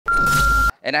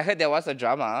And I heard there was a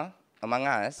drama among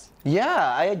us.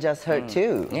 Yeah, I just heard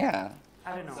too. Yeah.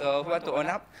 I don't know. So, who want to own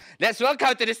up? Let's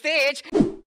welcome to the stage.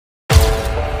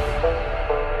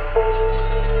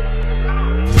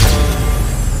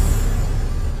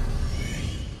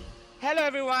 Hello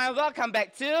everyone, welcome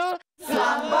back to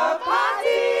Slumber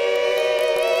ParTEA!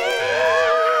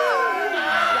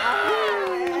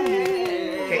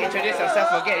 Okay, introduce yourself,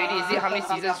 forget already. Is it how many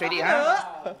seasons already,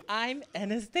 huh? I'm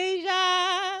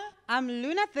Anastasia. I'm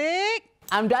Lunatic.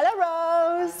 I'm Della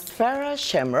Rose. Farah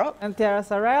Shamrock. I'm Tiara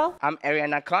Sorrell. I'm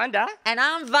Ariana Conda. And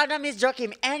I'm House of Miss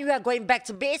Joaquim, and we are going back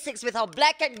to basics with our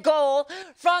black and gold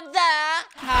from the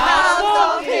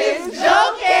House of Miss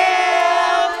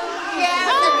Joaquim!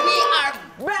 Yes, and we are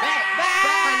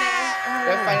back!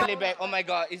 We're finally back. Oh my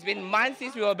god, it's been months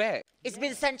since we were back. It's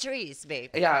been centuries, babe.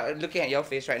 Yeah, looking at your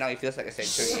face right now, it feels like a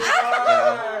century.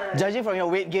 Judging from your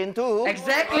weight gain too.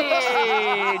 Exactly!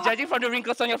 Judging from the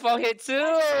wrinkles on your forehead too.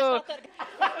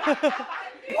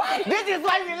 This is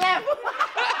why we left.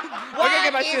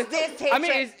 What is this hatred? I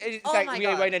mean, it's Oh like my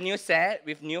we're God. in a new set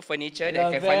with new furniture that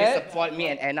Love can finally it. support me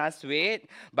and Anna's weight,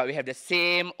 but we have the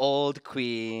same old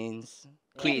queens.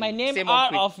 Queen. My name same old out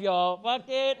queen. of your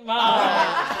fucking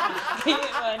mouth. Keep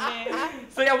my name.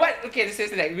 So yeah, what? Okay, this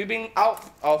is like we've been out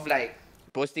of like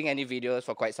posting any videos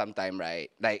for quite some time,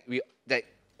 right? Like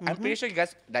I'm pretty sure you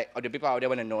guys, like, or the people out there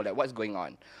want to know, like, what's going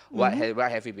on? What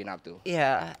have you been up to?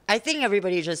 Yeah, I think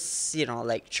everybody just, you know,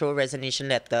 like, throw resignation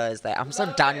letters. Like, I'm so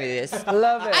done with this.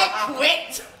 Love it. I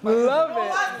quit! Love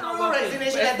it. No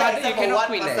resignation But letter you except for cannot one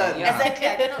quit person. yeah. Exactly,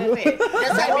 I cannot quit. That's why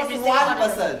That I've been was saying one on-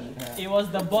 person. It was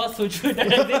the boss who threw the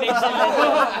resignation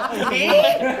letter.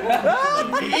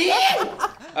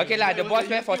 Okay lah, the boss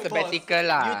went for sabbatical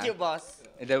lah. YouTube boss.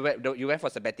 You went for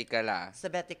sabbatical lah.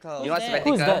 Sabbatical. You know what Who's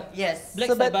sabbatical? that? Yes. Black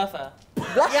Sabbath.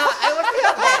 Yeah, I was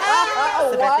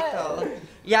sabbatical.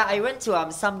 Yeah, I went to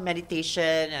some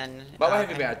meditation and. But what have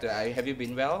you been up to? Have you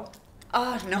been well?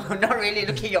 Oh no, not really.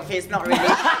 Look at your face, not really. I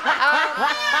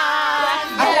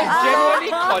was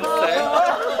genuinely concerned.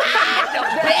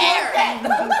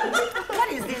 What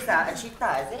is this? A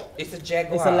cheetah, is it? It's a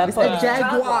jaguar. It's a leopard.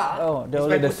 Jaguar. Oh, they're all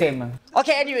the same.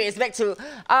 Okay, anyways, back to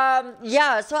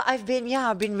yeah, so I've been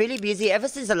really busy ever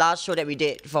since the last show that we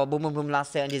did for Boom Boom Boom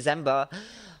last year in December.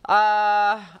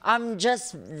 I'm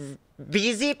just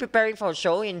busy preparing for a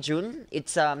show in June.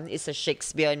 It's a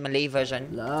Shakespeare in Malay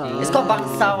version. It's called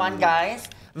Bangsawan, guys.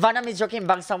 House of Miss Joaquim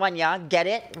Bangsawan, yeah, get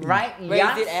it right? Where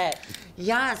yes. is it at?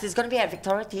 Yes, it's gonna be at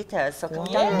Victoria Theatre. So come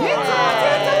down.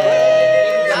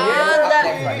 Yeah. The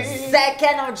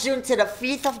 2nd of June to the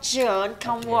 5th of June.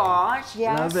 Come watch.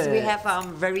 Yes, Love we it. have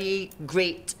very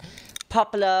great,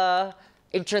 popular,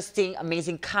 interesting,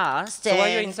 amazing cast. So why are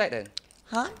you and- inside then?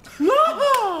 Huh?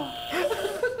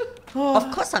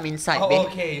 Of course I'm inside, Oh, babe.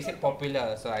 okay. You said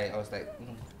popular, so I was like.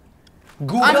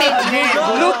 I mean,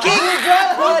 looking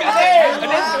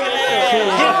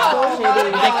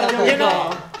you know,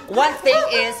 one thing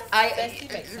is,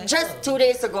 just 2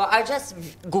 days ago, I just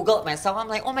Googled myself. I'm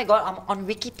like, oh my god, I'm on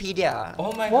Wikipedia.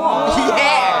 Oh my god.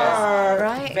 Yes!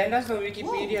 Right? Vanda's on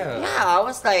Wikipedia. Yeah, I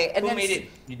was like, and Who then made it?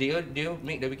 Do you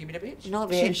make the Wikipedia page? No,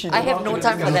 babe. I have no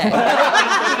time for that.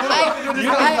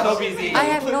 so busy. I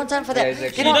have no time for that. Yeah,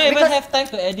 exactly. You don't even have time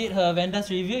to edit her Vanda's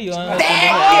review. You want to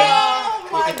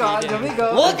Oh my god, here we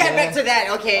go. We'll get back to that,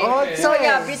 okay? So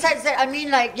yeah, besides that, I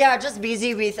mean like, yeah, just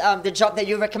busy with the job that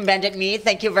you recommended me.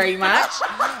 Thank you very much.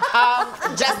 I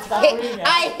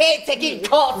hate taking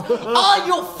calls. All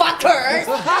you fuckers,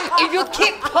 if you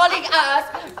keep calling us,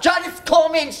 trying to call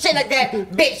me and shit like that,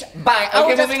 bitch, bye. I will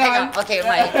Okay, just moving hang on. up. Okay,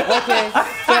 bye. Okay.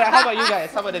 So how about you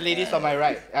guys? How about the ladies on my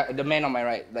right? The men on my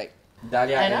right, like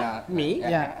Dahlia and Anna? Me?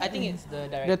 Yeah, I think it's the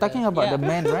director. They're talking about the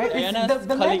man, right? Ariana's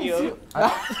calling you.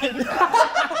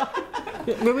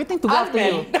 We're waiting to go after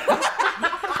you.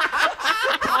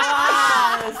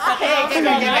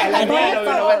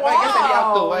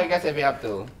 What you guys have been up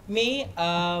to? Me,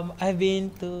 I've been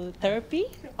to therapy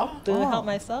to help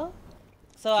myself.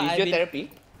 So I've been. Physiotherapy?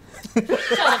 Shut the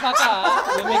fuck up!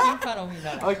 You're making fun of me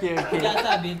now. Okay, okay. Yeah, so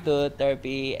I've been to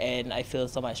therapy and I feel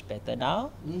so much better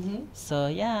now. So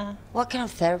yeah, What kind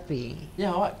of therapy?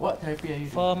 Yeah, what therapy are you doing?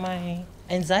 for my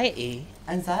anxiety.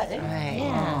 Anxiety? Right.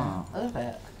 Yeah. I love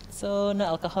that. So no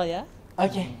alcohol, yeah.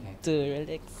 Okay. To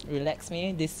relax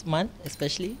me this month,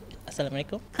 especially.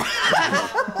 Assalamualaikum.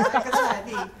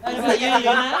 What about you,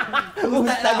 Yuna?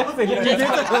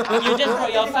 You just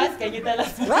brought your fast. Can you tell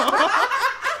us more?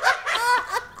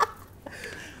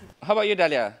 How about you,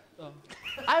 Dahlia?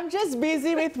 I'm just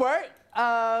busy with work.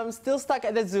 Still stuck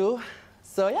at the zoo.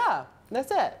 So yeah, that's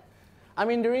it. I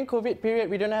mean, during COVID period,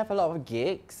 we don't have a lot of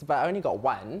gigs, but I only got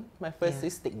one. My first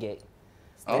is stick gig.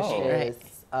 Oh. Which is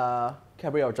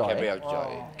Cabaret of Joy. Cabaret of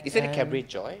Joy. Is it a Cabaret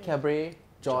Joy? Cabaret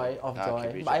Joy of Joy.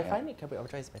 Cabaret But I Joy, find it Cabaret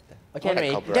of Joy is better. I Okay, like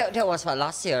anyway. Cabaret. That was what,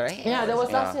 last year, right? Yeah, that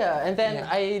was last year. And then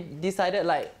I decided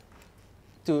like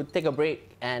to take a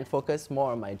break and focus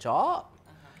more on my job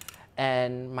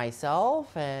and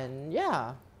myself, and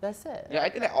yeah, that's it. Yeah, I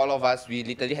think that all of us, we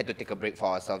literally had to take a break for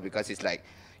ourselves because it's like,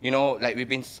 you know, like we've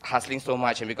been hustling so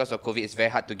much, and because of COVID, it's very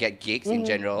hard to get gigs in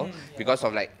general. Because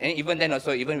of like, and even then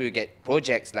also, even we get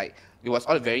projects, like it was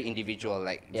all very individual.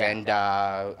 Like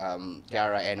Vanda,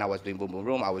 Tiara, Anna was doing Boom Boom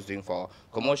Room, I was doing for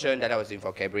Commotion, that I was doing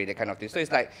for Cabaret, that kind of thing. So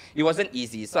it's like, it wasn't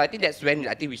easy. So I think that's when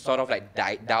I think we sort of like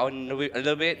died down a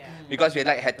little bit because we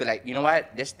like had to like, you know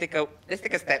what, let's take a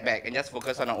step back and just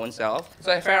focus on our own self. So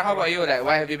Farah, how about you? Like,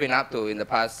 what have you been up to in the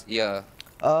past year?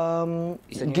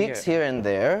 It's a new Gigs year. here and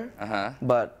there,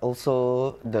 but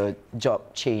also the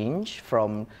job change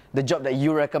from the job that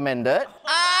you recommended.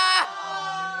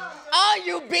 All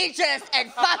you bitches and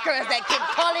fuckers that keep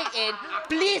calling in,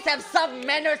 please have some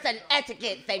manners and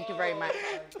etiquette. Thank you very much.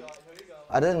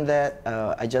 Other than that,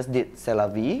 I just did C'est la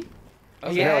vie.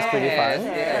 So that was pretty fun.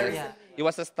 Yes. It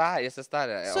was a start. It's a start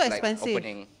So of like expensive.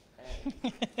 opening.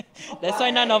 That's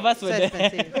why none of us were So there.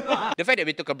 expensive. The fact that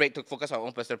we took a break to focus on our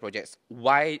own personal projects,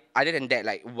 why, other than that,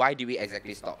 like, why did we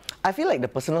exactly stop? I feel like the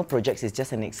personal projects is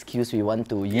just an excuse we want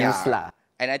to use lah.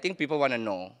 And I think people want to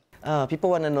know. People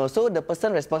want to know. So the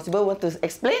person responsible want to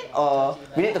explain, or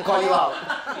we need to call you out?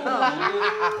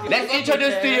 Let's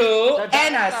introduce to you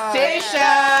Anastasia!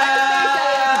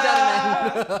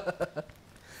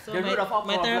 So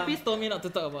my therapist told me not to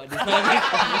talk about this.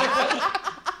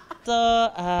 So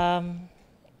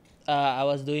I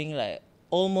was doing like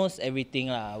almost everything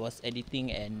lah. I was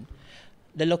editing, and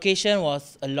the location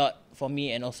was a lot for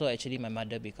me and also actually my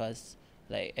mother, because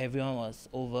like everyone was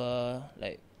over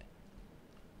like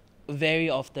very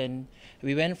often.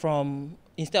 We went from,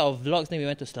 instead of vlogs, then we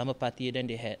went to Slumber ParTEA, then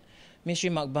they had Mystery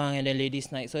Mukbang and then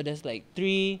Ladies Night. So there's like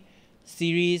 3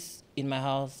 series in my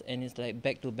house, and it's like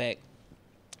back to back.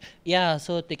 Yeah,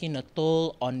 so taking a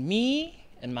toll on me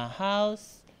and my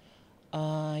house.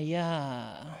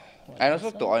 Yeah. And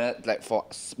also to honor, like for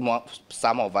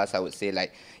some of us, I would say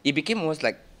like it became almost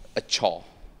like a chore.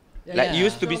 Like it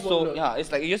used to be so,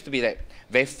 it's like it used to be like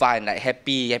very fun, like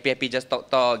happy, just talk,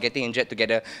 getting injured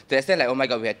together. To the extent like, oh my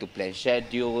god, we had to plan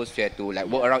schedules, we had to like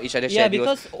work around each other's Yeah,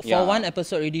 schedules. because for one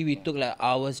episode already, we took like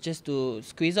hours just to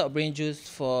squeeze out brain juice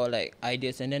for like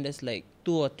ideas, and then there's like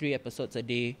 2 or 3 episodes a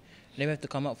day. Then we have to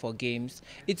come up for games.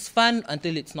 It's fun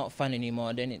until it's not fun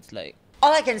anymore. Then it's like,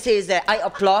 All I can say is that I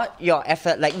applaud your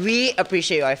effort. Like, we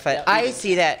appreciate your effort. I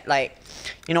see that, like,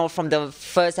 you know, from the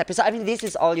first episode. I mean, this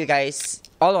is all you guys,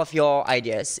 all of your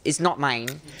ideas. It's not mine.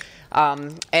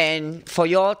 And for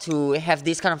y'all to have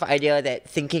this kind of idea, that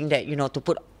thinking that, you know, to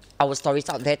put our stories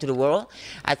out there to the world,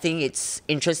 I think it's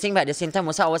interesting. But at the same time,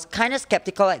 also, I was kind of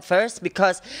skeptical at first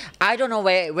because I don't know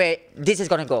where this is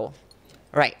going to go.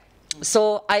 Right.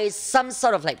 So I some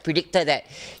sort of like predicted that,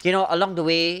 you know, along the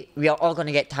way, we are all going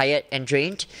to get tired and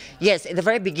drained. Yes, in the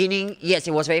very beginning, yes,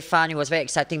 it was very fun, it was very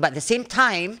exciting. But at the same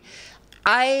time,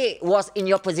 I was in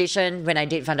your position when I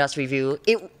did Vanda's review.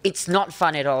 It's not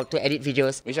fun at all to edit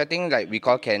videos. Which I think like we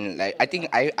all can, like, I think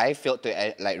I failed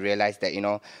to like realize that, you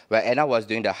know, where Anna was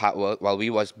doing the hard work while we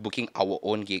was booking our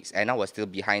own gigs, Anna was still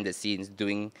behind the scenes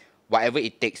doing whatever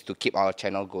it takes to keep our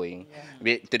channel going.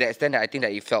 To the extent that I think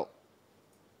that it felt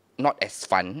not as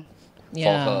fun for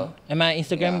her. And my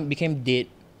Instagram became dead.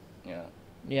 Yeah.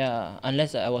 Yeah,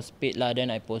 unless I was paid lah, then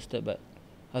I posted. But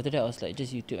after that, I was like,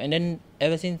 just YouTube. And then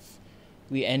ever since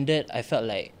we ended, I felt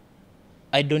like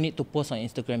I don't need to post on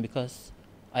Instagram because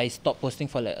I stopped posting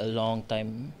for like a long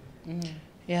time.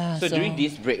 Yeah. So during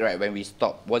this break, right, when we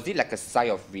stopped, was it like a sigh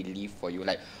of relief for you?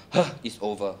 Like, it's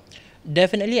over.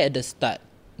 Definitely at the start.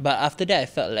 But after that, I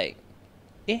felt like,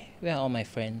 where are all my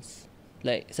friends?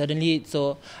 Like, suddenly,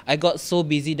 so I got so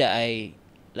busy that I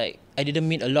didn't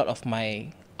meet a lot of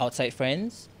my outside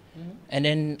friends. And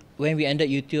then when we ended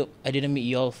YouTube, I didn't meet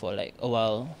y'all for like a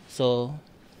while. So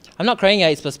I'm not crying,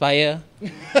 it's perspire.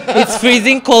 It's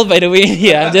freezing cold, by the way.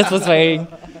 Yeah, I'm just perspiring.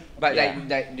 But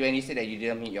like when you said that you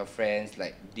didn't meet your friends,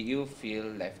 like, did you feel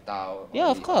left out? Yeah,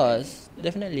 of course.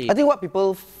 Definitely. I think what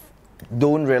people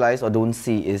don't realize or don't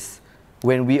see is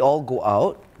when we all go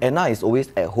out, Anna is always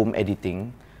at home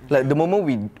editing. Like the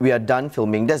moment we are done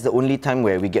filming, that's the only time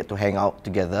where we get to hang out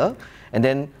together. And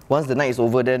then once the night is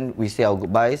over, then we say our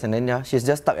goodbyes, and then she's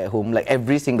just stuck at home like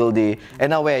every single day.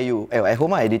 Anna, where are you? At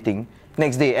home, I'm editing.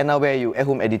 Next day, Anna, where are you? At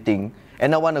home editing.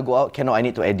 Anna, want to go out? Cannot, I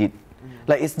need to edit.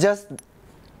 Like it's just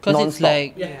Because non-stop.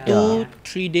 it's like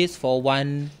 2-3 days for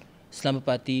one Slumber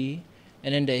ParTEA.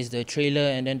 and then there is the trailer,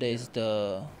 and then there is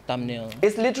the thumbnail.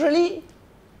 It's literally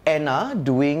Anna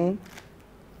doing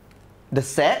the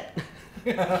set,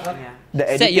 the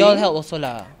editing, Set y'all help also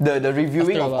lah. the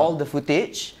reviewing After a of while. all the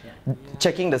footage,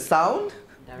 checking the sound,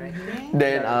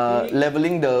 then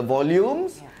leveling the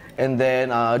volumes, and then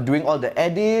doing all the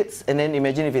edits, and then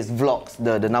imagine if it's vlogs,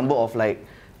 the number of like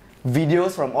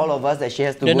videos from all of us that she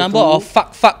has to The go number through. of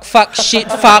fuck, shit,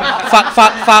 fuck.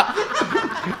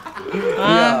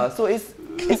 Yeah, so it's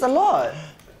a lot.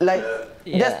 Like that's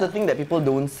Yeah. the thing that people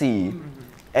don't see,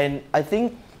 and I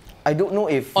think I don't know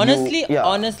if Honestly, you, yeah.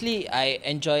 honestly, I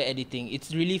enjoy editing.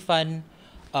 It's really fun,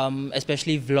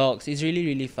 especially vlogs. It's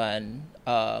really fun.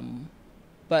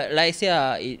 But like I say,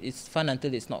 it's fun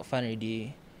until it's not fun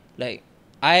already. Like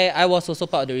I was also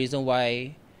part of the reason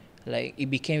why, like it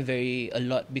became a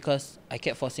lot because I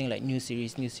kept forcing like new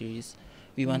series.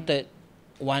 We wanted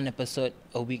 1 episode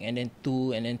a week, and then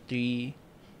 2, and then 3.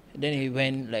 Then it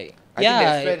went like I think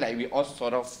that's where like we all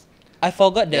sort of I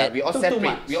forgot yeah, that. we all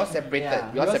separated. We all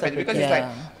separated because it's like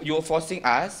you're forcing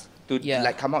us to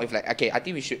like come out with like, okay, I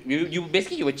think we should. You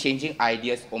basically you were changing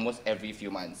ideas almost every few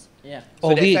months. Yeah.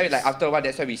 So that's why like after a while,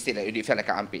 that's why we said like it felt like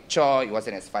an unpaid chore. It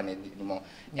wasn't as fun anymore.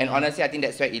 And honestly, I think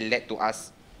that's why it led to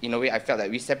us in a way. I felt like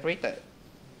we separated,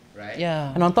 right?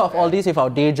 Yeah. And on top of all this, with our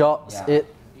day jobs, oh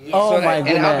So, my like,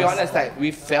 goodness. and I'll be honest, like we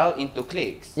fell into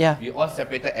cliques. Yeah. We all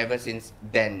separated ever since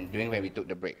then, during when we took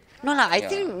the break. No, I Yeah.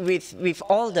 think with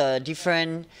all the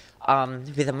different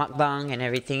with the mukbang and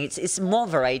everything, it's more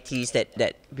varieties that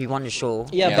we want to show.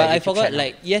 Yeah, Yeah, but I YouTube forgot. channel.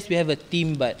 Like, yes, we have a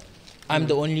team, but I'm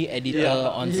the only editor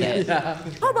on set.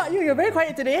 How about you? You're very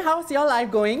quiet today. How's your life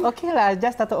going? Okay lah, I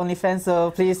just started OnlyFans, so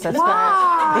please subscribe.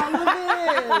 Wow, look at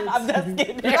this. I'm just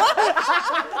kidding.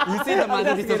 You see the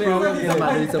mother disapprove. The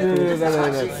mother disapprove.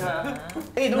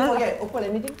 Hey, don't forget, Opal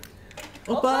anything?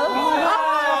 Opal.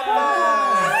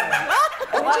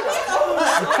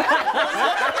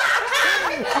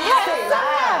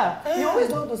 You always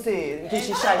want to say. Okay,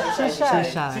 she's shy.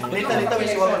 Later when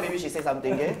she walk out, maybe she say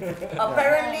something, okay?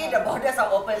 Apparently, the borders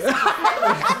are open. So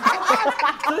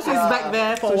she's back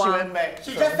there for So she one. went back.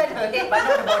 She just said her head, but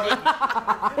not the body.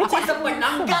 She's a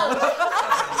penanggal.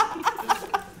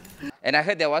 And I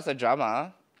heard there was a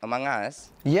drama among us.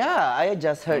 Yeah, I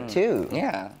just heard too.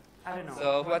 Yeah. I don't know.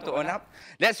 So who want to own up?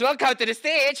 Let's welcome to the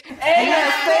stage. Should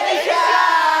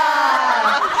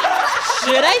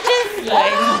I just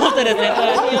like move to the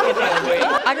center?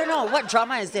 I don't know what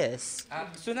drama is this.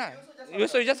 Suna, you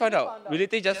also just found out. We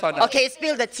literally just found out. Okay,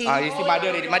 spill the tea. You see mother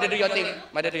already. Mother do your thing.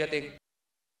 Mother do your thing.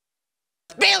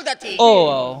 Spill the tea. Oh,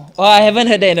 wow. Oh, I haven't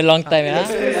heard that in a long time.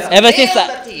 Ever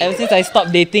since I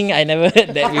stopped dating, I never heard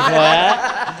that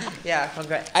before. Yeah,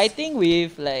 congrats. I think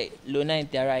with like Luna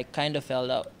and Tiara, I kind of fell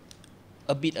out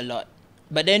a lot.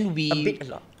 But then we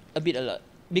a bit a lot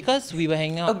because we were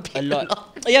hanging out a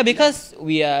lot. Yeah, because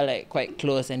we are like quite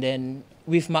close, and then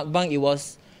with Mukbang it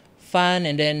was fun,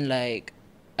 and then like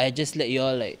I just let you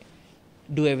all like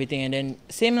do everything, and then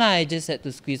same lah. I just had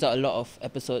to squeeze out a lot of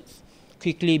episodes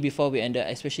quickly before we ended,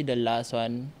 especially the last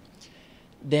one.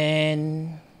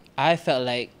 Then I felt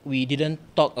like we didn't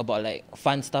talk about like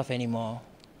fun stuff anymore.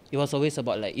 It was always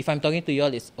about like, if I'm talking to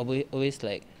y'all, it's always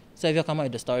like, so have y'all come out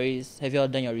with the stories? Have y'all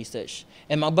done your research?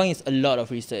 And Mukbang is a lot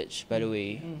of research, by the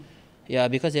way. Yeah,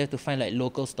 because you have to find like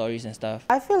local stories and stuff.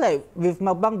 I feel like with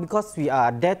Mukbang, because we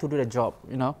are there to do the job,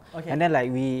 you know, and then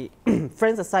like we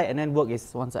friends aside, and then work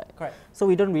is one side. Correct. So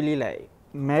we don't really like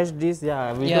mesh this.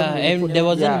 Yeah, we Yeah, don't really and put- there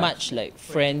wasn't yeah. much like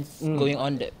friends going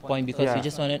on that point because we Yeah.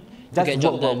 just wanted to Just get work,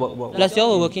 job done. work. Plus,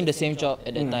 y'all were working the same job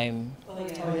at that time.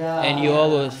 And you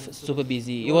all were super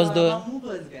busy. It was the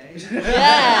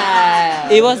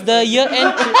it was the year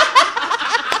end.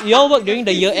 You all worked during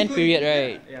the year end period,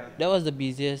 right? That was the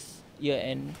busiest year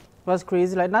end. It was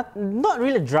crazy. Like not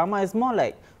really drama. It's more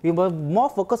like we were more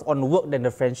focused on work than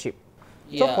the friendship.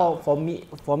 So Yeah. for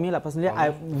me like personally, I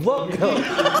work.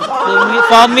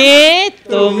 For me,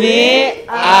 to me,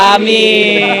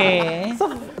 Ami.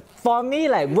 So for me,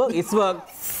 like work is work.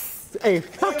 Hey,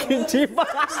 fucking cheap.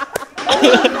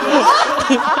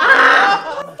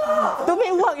 To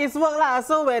me, work is work lah.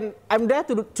 So when I'm there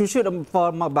to shoot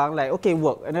for Mukbang, like okay,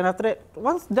 work, and then after that,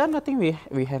 once done, I think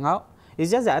we hang out.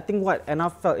 It's just that I think what Anna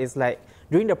felt is like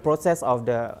during the process of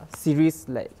the series,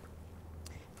 like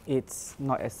it's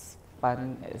not as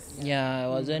fun as. Yeah, I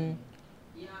wasn't.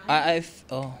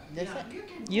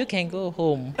 You can go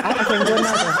home. I can go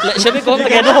now. Shall we go home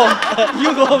together?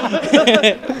 You go home.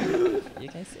 You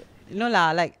can sit. No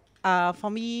lah, like for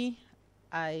me,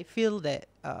 I feel that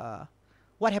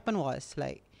what happened was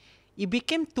like it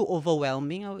became too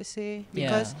overwhelming, I would say,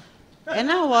 because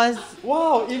Anna was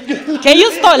Can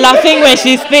you stop laughing when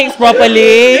she speaks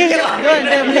properly? don't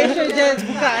the Malaysia just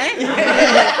buka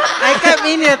I come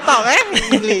in here talk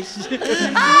English.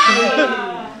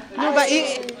 No,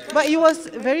 but it was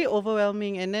very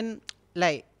overwhelming, and then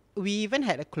like we even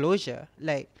had a closure.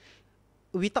 Like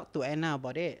we talked to Anna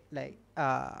about it, like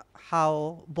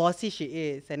how bossy she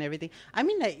is and everything. I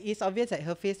mean, like it's obvious that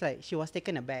her face, like she was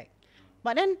taken aback.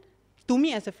 But then, to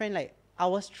me as a friend, like I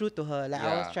was true to her. Like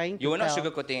I was trying to. You were not tell.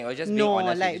 sugarcoating it, or just being No,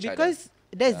 honest like with each because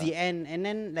other. that's the end, and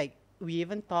then like we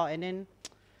even talk, and then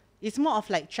it's more of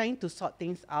like trying to sort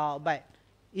things out, but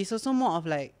it's also more of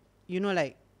like, you know,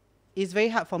 like it's very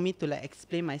hard for me to like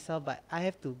explain myself, but I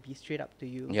have to be straight up to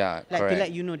you. Yeah, like correct. to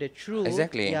let you know the truth.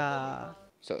 Exactly. Yeah.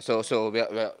 So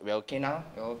we're okay now.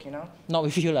 We're okay now. Not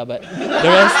with you lah, but the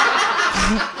rest.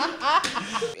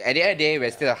 At the end of the day, we're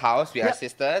still a house. We are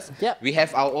sisters. Yep. We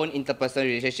have our own interpersonal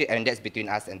relationship, and that's between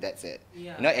us, and that's it.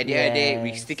 You know, at the end of the day,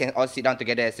 we still can all sit down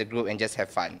together as a group and just have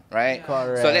fun, right?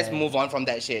 Correct. So let's move on from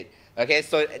that shit. Okay,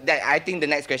 so I think the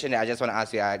next question that I just want to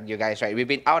ask you guys, right? We've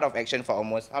been out of action for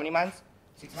almost how many months?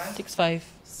 6 months? 6'5".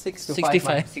 6 to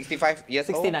 65. 65 years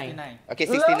old? 69. Okay,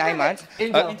 69 months.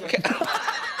 Angel. Okay.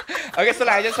 Okay, so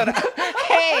like, I just want to...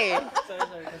 Hey!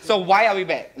 So why are we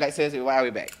back? Like seriously, why are we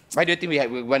back? Why do you think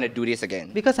we want to do this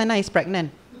again? Because Anna is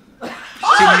pregnant.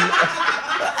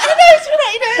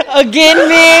 Again,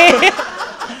 me.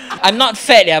 I'm not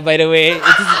fat, yeah. By the way,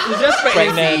 it's just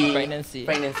pregnancy.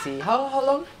 Pregnancy. How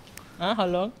long? Huh? How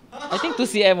long? I think 2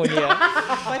 cm only. Yeah.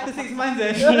 5 to 6 months.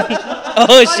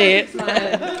 Oh shit.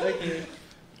 Okay.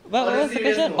 What was the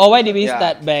question? Or why did we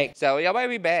start back? So yeah, why are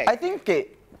we back? I think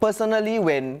personally,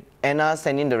 when Anna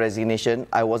sent in the resignation,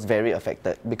 I was very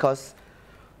affected because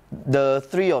the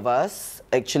three of us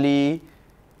actually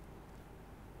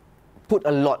put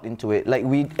a lot into it. Like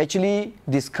we actually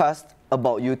discussed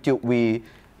about YouTube. We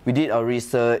did our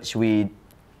research. We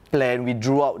planned. We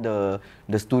drew out the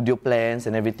studio plans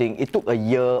and everything. It took a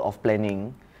year of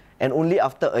planning, and only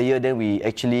after a year then we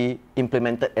actually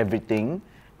implemented everything,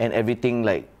 and everything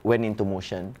like went into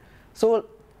motion. So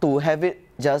to have it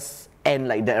just end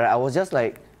like that, right, I was just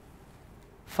like,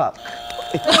 fuck.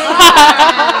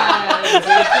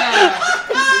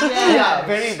 Yeah,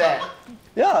 very bad.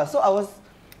 Yeah, so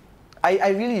I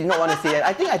really did not want to say it.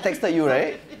 I think I texted you,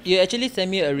 right? You actually sent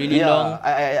me a really long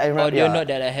I remember, audio note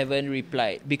that I haven't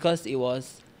replied because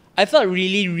I felt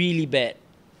really, really bad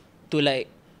to like,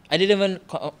 I didn't even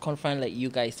confront like you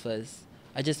guys first.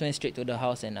 I just went straight to the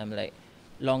house and I'm like,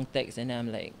 long text, and then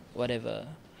I'm like, whatever.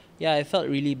 Yeah, I felt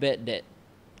really bad that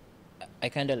I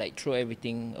kind of like throw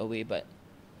everything away, but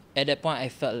at that point I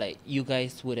felt like you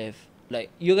guys would have,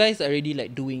 like, you guys already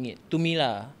like doing it to me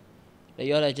lah. Like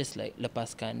y'all are just like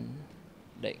lepaskan,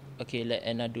 like, okay, let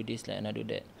Anna do this, let Anna do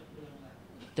that.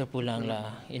 Terpulang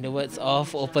lah, in the words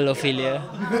of Opal Ophelia.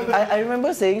 I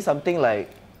remember saying something like,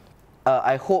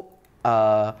 I hope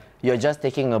you're just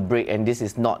taking a break and this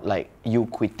is not like you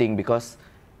quitting because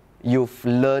you've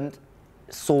learned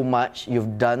so much,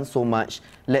 you've done so much,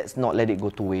 let's not let it go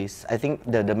to waste. I think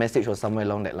the message was somewhere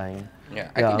along that line.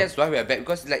 Yeah, I think that's why we are back,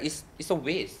 because like it's a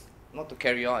waste not to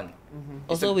carry on.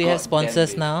 Also, we have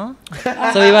sponsors now,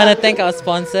 so we want to thank our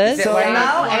sponsors. So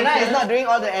now Anna is not doing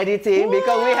all the editing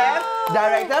because we have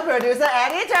director, producer,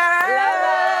 editor.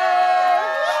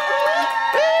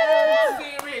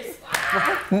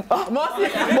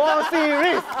 More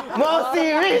series.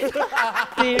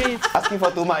 Asking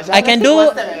for too much. I can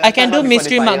do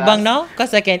mystery mukbang now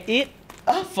because I can eat.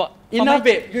 Enough,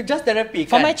 babe. You just therapy.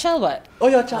 For my child, what? Oh,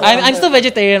 your child. I'm still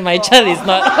vegetarian. My child is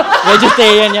not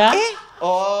vegetarian, yeah.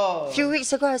 Few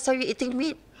weeks ago, I saw you eating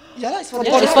meat. Yeah, it's for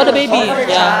It's for the baby.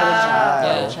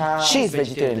 Yeah. She's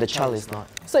vegetarian, the child is not.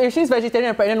 So if she's vegetarian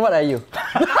and pregnant, what are you?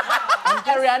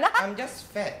 I'm just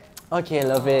fat. Okay,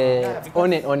 love it. Yeah,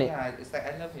 Own it. Yeah, it's like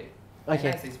I love it.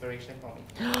 Okay. It's inspiration for me.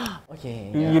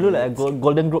 Okay. You look like a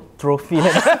Golden Globe trophy.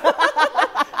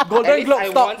 At Golden least Globe I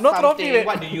stop, want no something. trophy. Wait.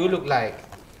 What do you look like?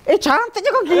 Cantik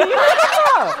je kau gila.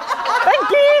 Kan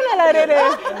gila lah dia.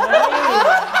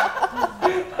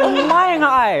 Main dengan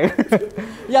I.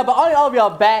 Yeah, but all in all, we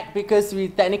are back because we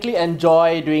technically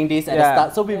enjoy doing this at the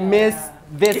start, so we miss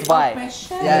this vibe.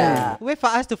 Yeah. Wait for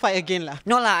us to fight again lah.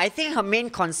 No lah, I think her main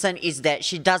concern is that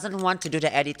she doesn't want to do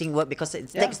the editing work because it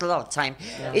takes a lot of time.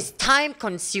 It's time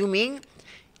consuming,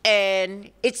 and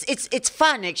it's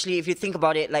fun actually if you think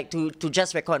about it, like to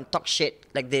just record and talk shit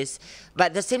like this.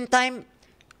 But at the same time,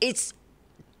 it's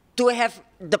to have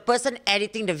the person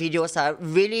editing the videos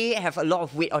really have a lot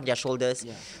of weight on their shoulders.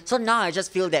 So now I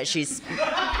just feel that she's...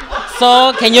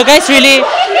 So can you guys really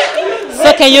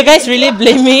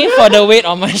blame me for the weight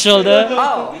on my shoulder?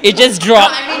 Oh. It just No,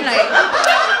 dropped. I mean like...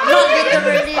 Not weight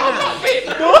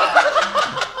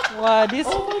this.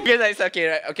 Okay, like, it's okay,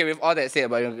 right? Okay, with all that said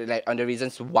about like on the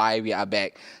reasons why we are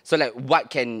back. So like, what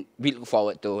can we look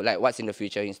forward to? Like, what's in the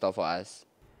future in store for us?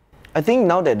 I think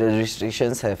now that the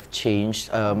restrictions have changed,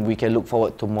 we can look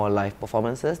forward to more live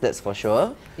performances, that's for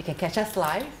sure. You can catch us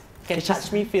live. You can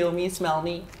touch me, feel me, smell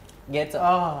me. Get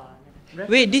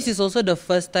Wait, this is also the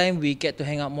first time we get to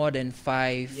hang out more than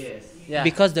 5. Yes. Yeah.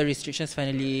 Because the restrictions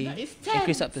finally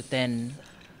increased up to 10.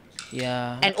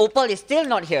 Yeah. And Opal is still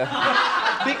not here.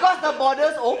 Because the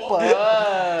borders open.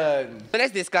 So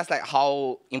let's discuss like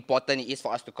how important it is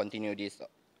for us to continue this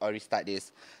or restart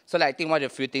this. So like, I think one of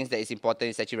the few things that is important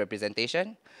is actually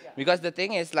representation. Because the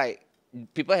thing is like,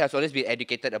 people have always been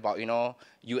educated about, you know,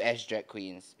 US drag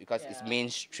queens because it's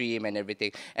mainstream and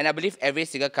everything. And I believe every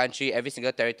single country, every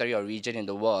single territory or region in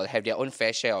the world have their own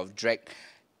fair share of drag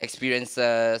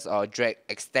experiences or drag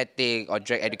aesthetic or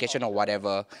drag education or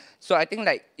whatever. So I think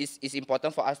like it's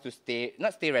important for us to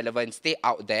not stay relevant, stay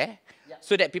out there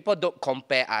so that people don't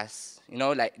compare us. You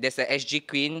know, like there's a SG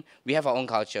queen, we have our own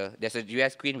culture. There's a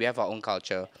US queen, we have our own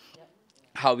culture.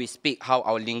 How we speak, how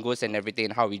our lingos and everything,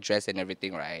 how we dress and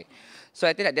everything, right? So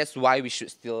I think that that's why we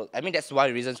should still, I mean, that's one of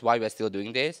the reasons why we're still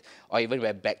doing this, or even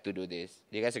we're back to do this.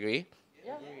 Do you guys agree?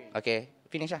 Yeah. Okay,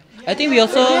 finish. I think we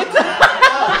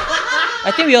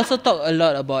also talk a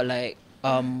lot about like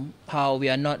how we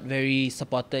are not very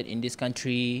supported in this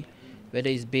country, whether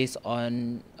it's based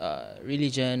on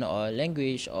religion or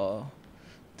language or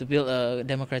to build a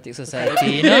democratic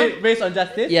society, you know? Based on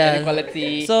justice Yeah. and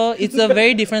equality. So it's a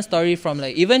very different story from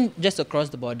like even just across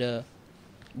the border.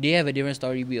 They have a different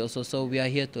story. We also, so we are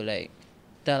here to like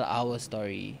tell our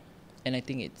story, and I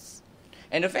think it's.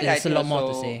 And the fact There's that a I lot think more to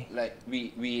also, say. like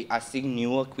we are seeing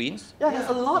newer queens. Yeah, there's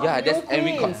a lot Yeah, of that's new and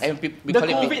we queens. we The call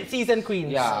it COVID season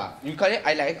queens. Yeah, you call it.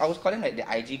 I was calling like the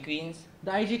IG queens.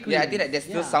 The IG queens. Yeah, I think that there's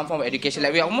still some form of education.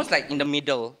 Like we are almost like in the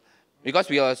middle, because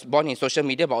we are born in social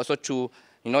media, but also through,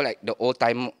 you know, like the old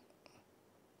timer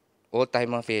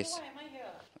phase. Why am I here?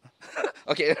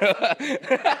 Okay.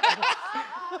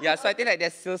 Yeah, so I think like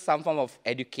there's still some form of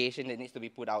education that needs to be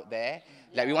put out there.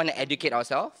 Like we want to educate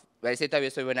ourselves, but at the same time we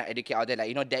also want to educate out there. Like,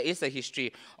 you know, there is a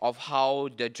history of how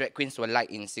the drag queens were like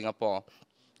in Singapore.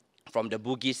 From the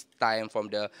boogies time, from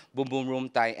the boom boom room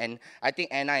time. And I think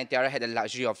Anna and Tiara had the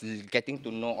luxury of getting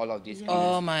to know all of these queens.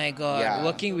 Oh my God! Yeah.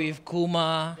 Working with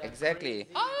Kuma. Exactly.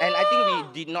 And I think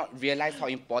we did not realize how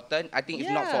important, I think if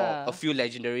not for a few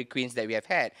legendary queens that we have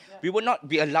had, we would not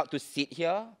be allowed to sit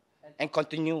here and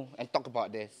continue and talk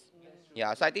about this.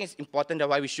 Yeah, so I think it's important that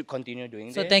why we should continue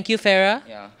doing So this. thank you, Farah.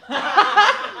 Yeah.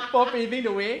 For paving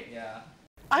the way. Yeah.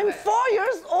 I'm 4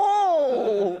 years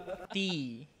old!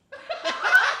 T.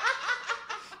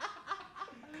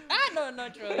 No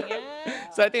trolling.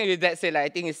 So I think with that said, like, I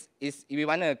think it's we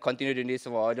want to continue doing this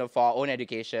for our own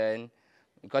education,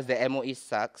 because the MOE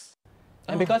sucks.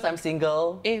 And because I'm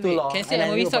single, Hey, too wait, long. can say and I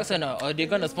MOE knew sucks about- or not? Or they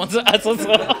gonna sponsor us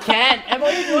also? Can MOE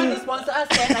if you want to sponsor us?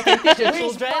 Can I can teach your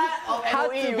children how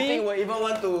MOE to you be think will even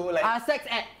want to like... sex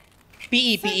ed.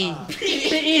 PE.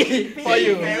 PE for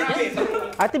you.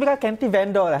 I think because canteen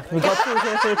vendor lah. We got two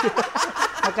here.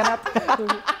 Makan apa?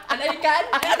 Ada ikan.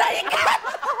 Ada ikan.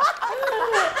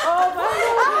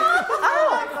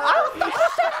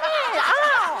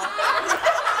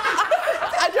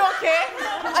 Are you okay?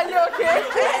 Are you okay?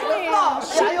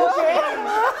 Are you okay?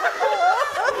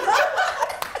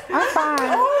 I'm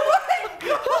fine.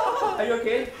 Are you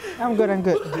okay? I'm good. I'm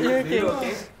good. Are you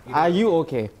okay? Are you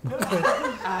okay?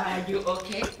 Are you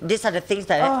okay? These are the things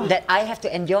that I have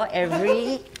to endure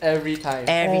every time.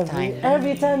 time.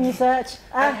 Every time you search,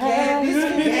 I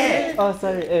have. Oh,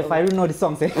 sorry. If I don't know the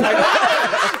song, say.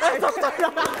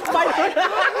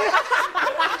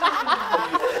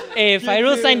 Hey,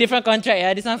 Fairul signed different contract,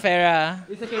 yeah. This one Farah.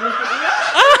 It's okay.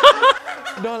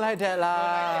 Don't like that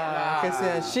lah.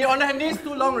 Kesian. She on her knees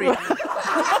too long already.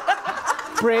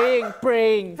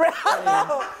 Praying.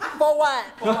 For what?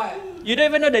 You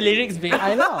don't even know the lyrics, babe.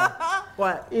 I know.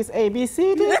 What? It's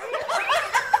ABC.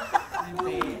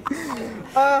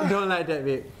 Don't like that,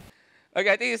 babe. Okay,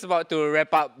 I think it's about to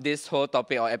wrap up this whole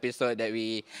topic or episode that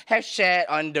we have shared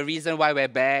on the reason why we're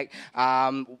back,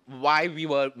 why we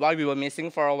were missing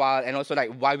for a while, and also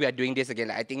like why we are doing this again.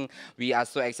 Like, I think we are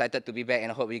so excited to be back, and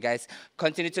I hope you guys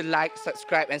continue to like,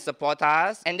 subscribe, and support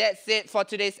us. And that's it for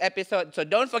today's episode. So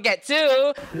don't forget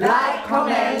to Like,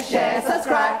 comment, share,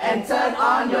 subscribe, and turn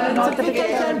on your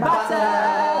notification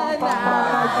button.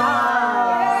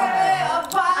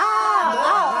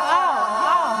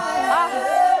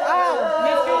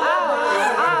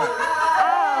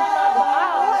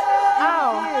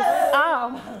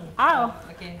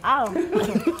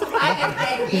 I am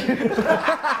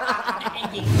angry.